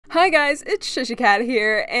Hi guys, it's ShishiCat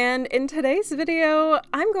here, and in today's video,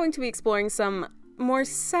 I'm going to be exploring some more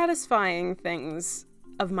satisfying things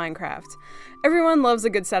of Minecraft. Everyone loves a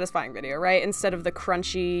good satisfying video, right? Instead of the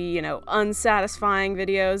crunchy, unsatisfying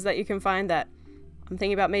videos that you can find that I'm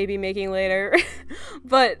thinking about maybe making later.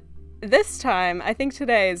 But this time, I think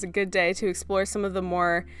today is a good day to explore some of the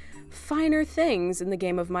more finer things in the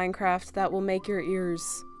game of Minecraft that will make your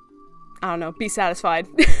ears, I don't know, be satisfied.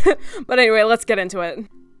 But anyway, let's get into it.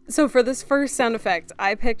 So for this first sound effect,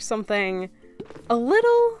 I picked something a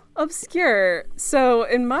little obscure. So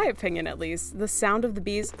in my opinion, at least, the sound of the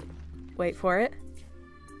bees... Wait for it.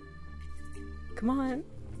 Come on.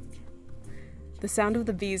 The sound of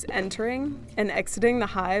the bees entering and exiting the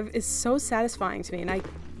hive is so satisfying to me, and I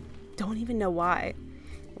don't even know why.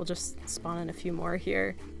 We'll just spawn in a few more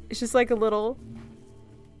here. It's just like a little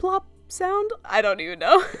plop sound? I don't even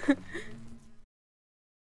know.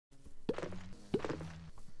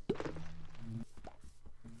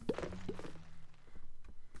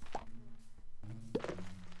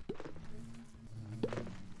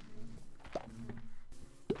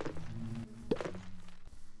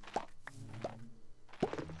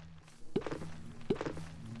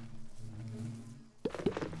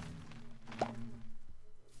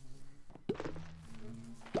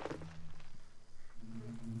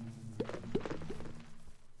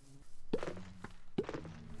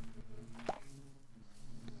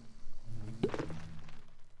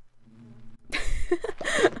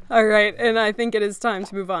 Alright, and I think it is time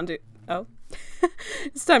to move on to... Oh.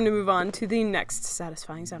 It's time to move on to the next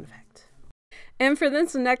satisfying sound effect. And for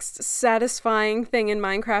this next satisfying thing in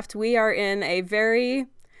Minecraft, we are in a very,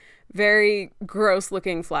 very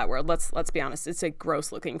gross-looking flat world. Let's be honest, it's a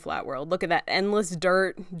gross-looking flat world. Look at that endless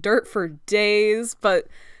dirt for days, but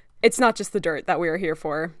it's not just the dirt that we are here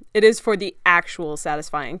for. It is for the actual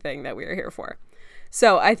satisfying thing that we are here for.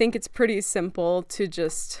 So I think it's pretty simple to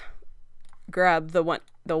just grab the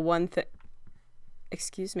one thing.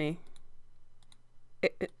 Excuse me.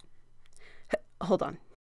 Hold on.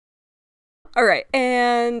 All right,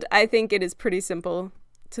 and I think it is pretty simple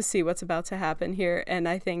to see what's about to happen here, and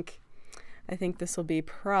I think this will be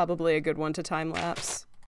probably a good one to time lapse.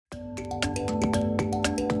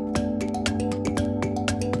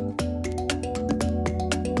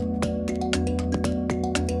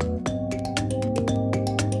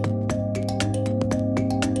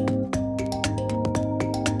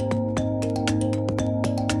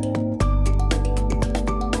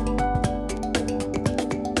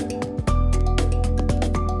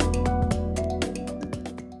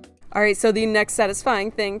 Alright, so the next satisfying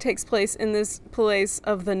thing takes place in this place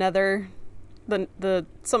of the Nether. The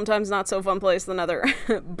sometimes not so fun place, the Nether.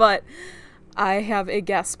 But I have a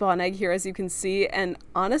gas spawn egg here, as you can see, and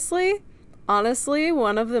honestly,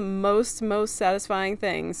 one of the most satisfying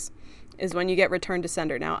things is when you get returned to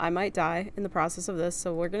sender. Now, I might die in the process of this,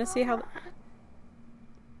 so we're gonna see how...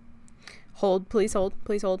 Hold, please hold,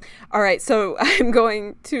 please hold. Alright, so I'm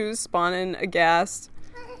going to spawn in a ghast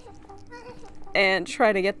and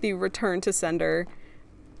try to get the return to sender,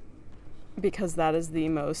 because that is the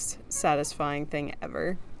most satisfying thing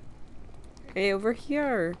ever. Hey, over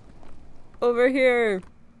here. Over here.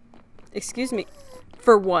 Excuse me.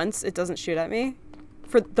 For once, it doesn't shoot at me.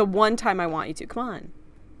 For the one time I want you to. Come on.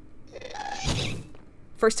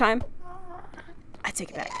 First time. I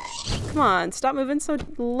take it back. Come on, stop moving so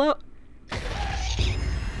low.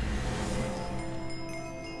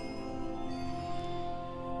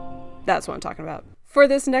 That's what I'm talking about. For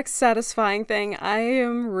this next satisfying thing, I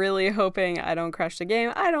am really hoping I don't crash the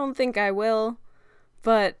game. I don't think I will,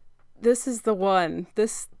 but this is the one.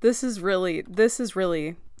 This is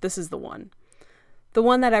the one. The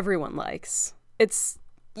one that everyone likes.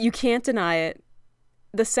 You can't deny it.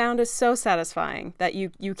 The sound is so satisfying that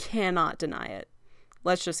you cannot deny it.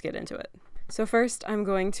 Let's just get into it. So first, I'm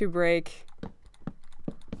going to break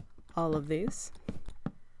all of these,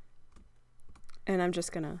 and I'm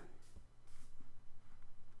just gonna...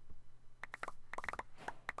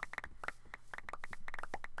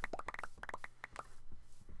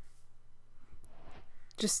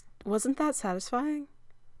 Just wasn't that satisfying?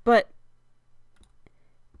 But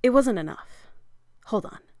it wasn't enough. Hold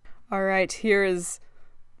on. All right, here is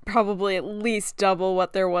probably at least double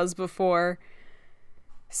what there was before.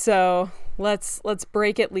 So let's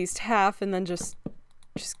break at least half and then just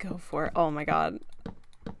go for it. Oh my god.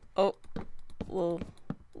 Oh,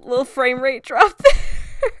 little frame rate drop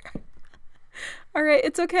there. All right,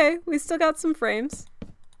 it's okay. We still got some frames.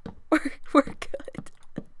 We're good.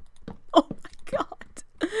 Oh my god.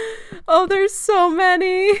 Oh, there's so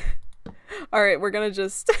many. All right, we're gonna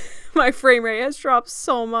just... My frame rate has dropped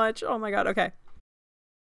so much. Oh my god, okay.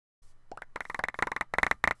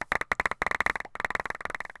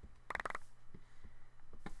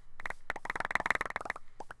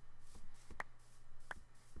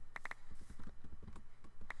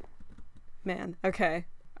 Man, okay.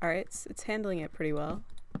 Alright, it's handling it pretty well.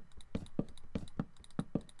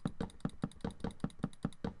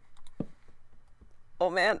 Oh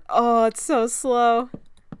man, oh, it's so slow.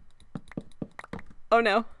 Oh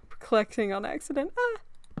no, collecting on accident. Ah.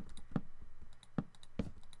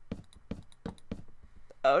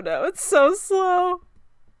 Oh no, it's so slow.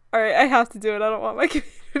 Alright, I have to do it. I don't want my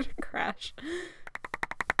computer to crash.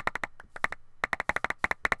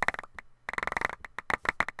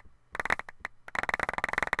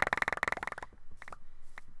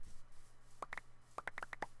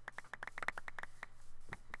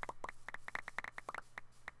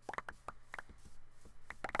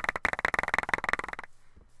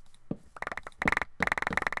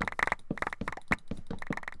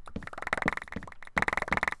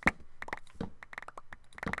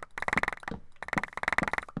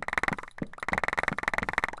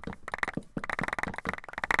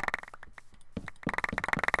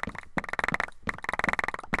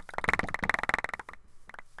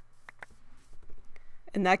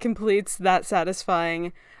 And that completes that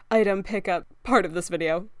satisfying item pickup part of this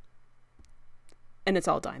video. And it's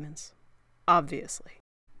all diamonds, obviously.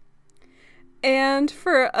 And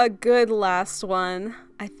for a good last one,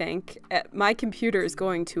 I think, my computer is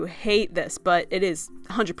going to hate this, but it is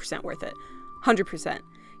 100% worth it. 100%.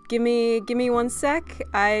 Give me 1 sec.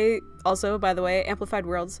 I also, by the way, Amplified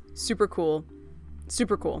Worlds, super cool.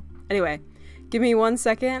 Super cool. Anyway, give me 1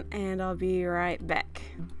 second and I'll be right back.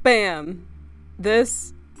 Bam!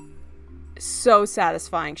 This is so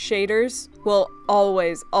satisfying. Shaders will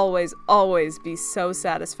always, always, always be so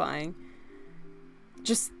satisfying.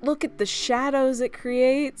 Just look at the shadows it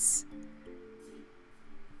creates.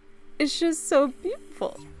 It's just so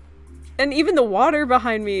beautiful. And even the water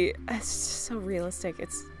behind me, it's just so realistic.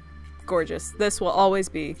 It's gorgeous. This will always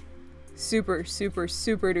be super, super,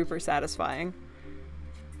 super duper satisfying.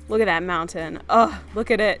 Look at that mountain. Oh, look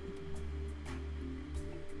at it.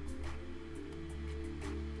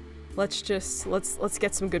 Let's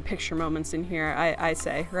get some good picture moments in here, I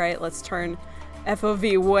say, right? Let's turn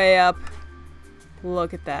FOV way up.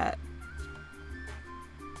 Look at that.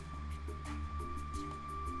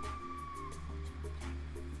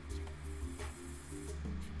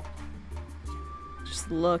 Just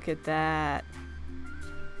look at that.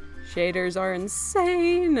 Shaders are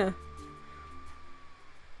insane.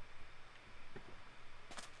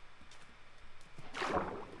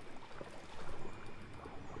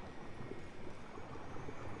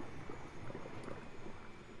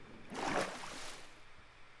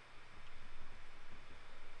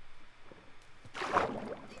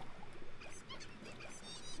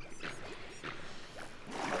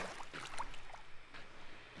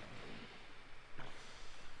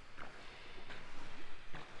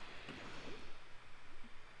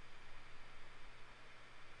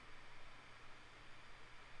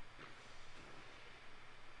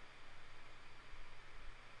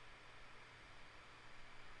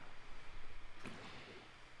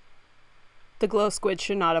 The glow squid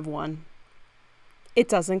should not have won. It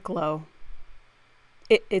doesn't glow.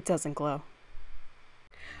 It doesn't glow.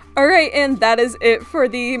 Alright, and that is it for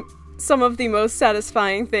some of the most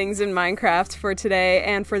satisfying things in Minecraft for today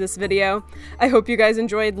and for this video. I hope you guys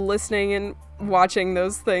enjoyed listening and watching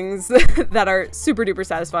those things that are super duper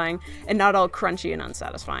satisfying and not all crunchy and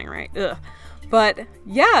unsatisfying, right? Ugh. But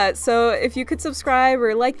yeah, so if you could subscribe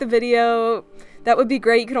or like the video, that would be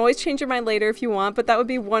great. You can always change your mind later if you want, but that would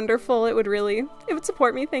be wonderful. It would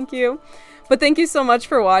support me. Thank you. But thank you so much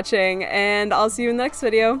for watching, and I'll see you in the next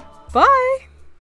video. Bye!